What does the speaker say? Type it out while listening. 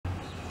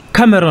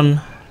Cameron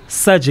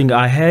surging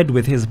ahead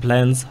with his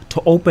plans to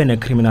open a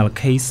criminal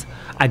case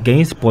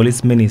against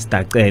Police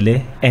Minister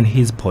Cele and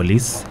his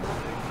police.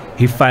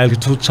 He filed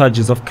 2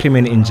 charges of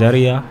crimen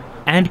injuria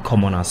and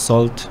common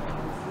assault.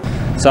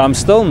 So I'm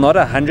still not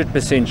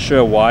 100%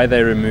 sure why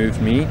they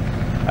removed me.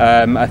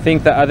 I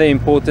think the other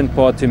important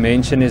part to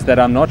mention is that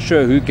I'm not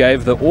sure who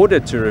gave the order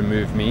to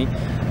remove me.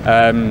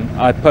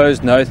 I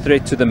posed no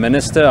threat to the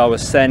minister. I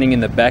was standing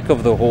in the back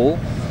of the hall,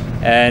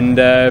 and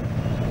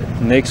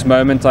next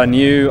moment I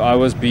knew I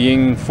was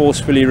being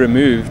forcefully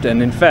removed.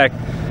 And in fact,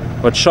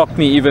 what shocked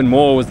me even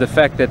more was the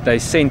fact that they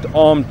sent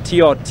armed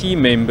TRT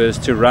members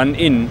to run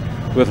in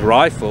with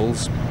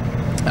rifles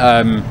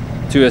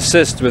to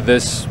assist with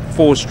this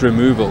forced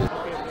removal.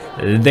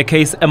 The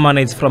case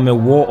emanates from a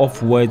war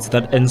of words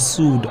that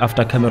ensued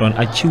after Cameron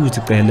accused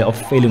Cele of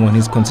failing on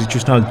his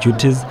constitutional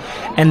duties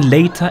and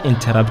later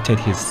interrupted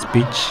his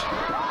speech.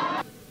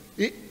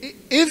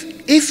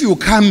 If you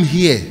come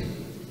here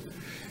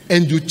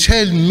and you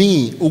tell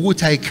me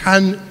what I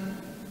can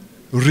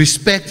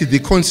respect the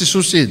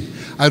Constitution,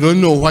 I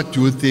don't know what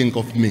you think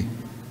of me.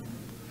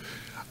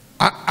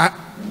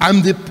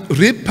 I'm the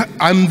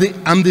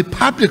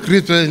public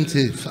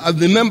representative. I'm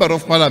the member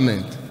of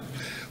parliament,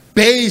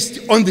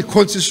 based on the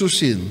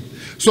Constitution.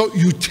 So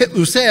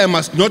you say I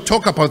must not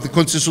talk about the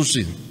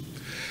Constitution,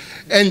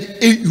 and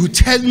you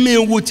tell me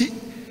what you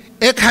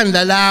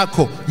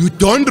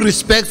don't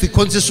respect the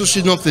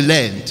Constitution of the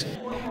land.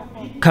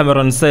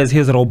 Cameron says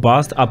his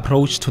robust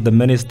approach to the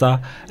minister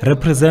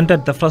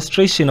represented the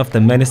frustration of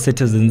the many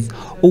citizens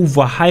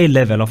over high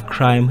level of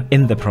crime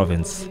in the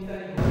province.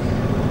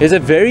 There's a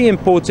very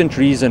important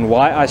reason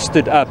why I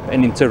stood up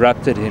and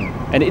interrupted him,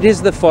 and it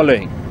is the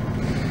following.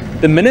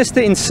 The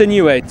minister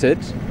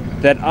insinuated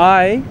that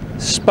I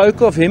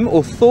spoke of him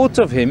or thought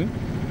of him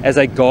as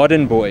a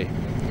garden boy,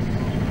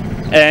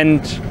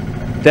 and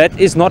that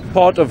is not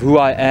part of who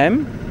I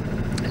am,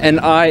 and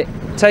I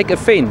take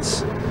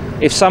offense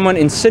if someone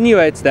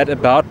insinuates that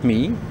about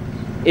me,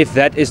 if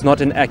that is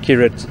not an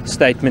accurate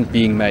statement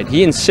being made.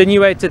 He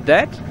insinuated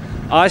that.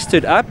 I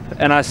stood up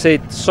and I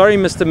said, sorry,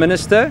 Mr.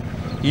 Minister,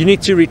 you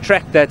need to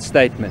retract that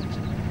statement.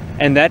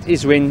 And that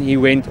is when he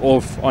went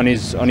off on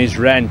his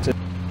rant.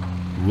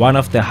 One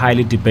of the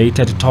highly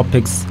debated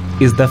topics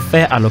is the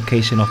fair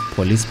allocation of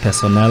police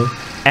personnel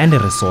and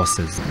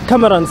resources.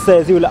 Cameron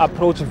says he will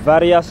approach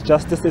various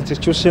justice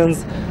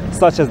institutions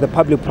such as the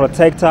Public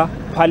Protector,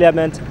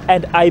 Parliament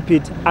and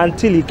IPID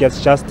until he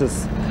gets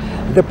justice.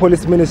 The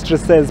Police Ministry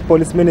says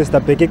Police Minister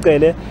Bheki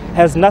Cele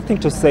has nothing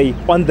to say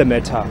on the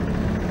matter.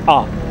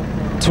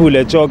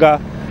 Thule Joga,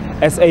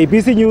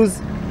 SABC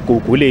News,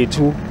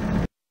 Gugulethu.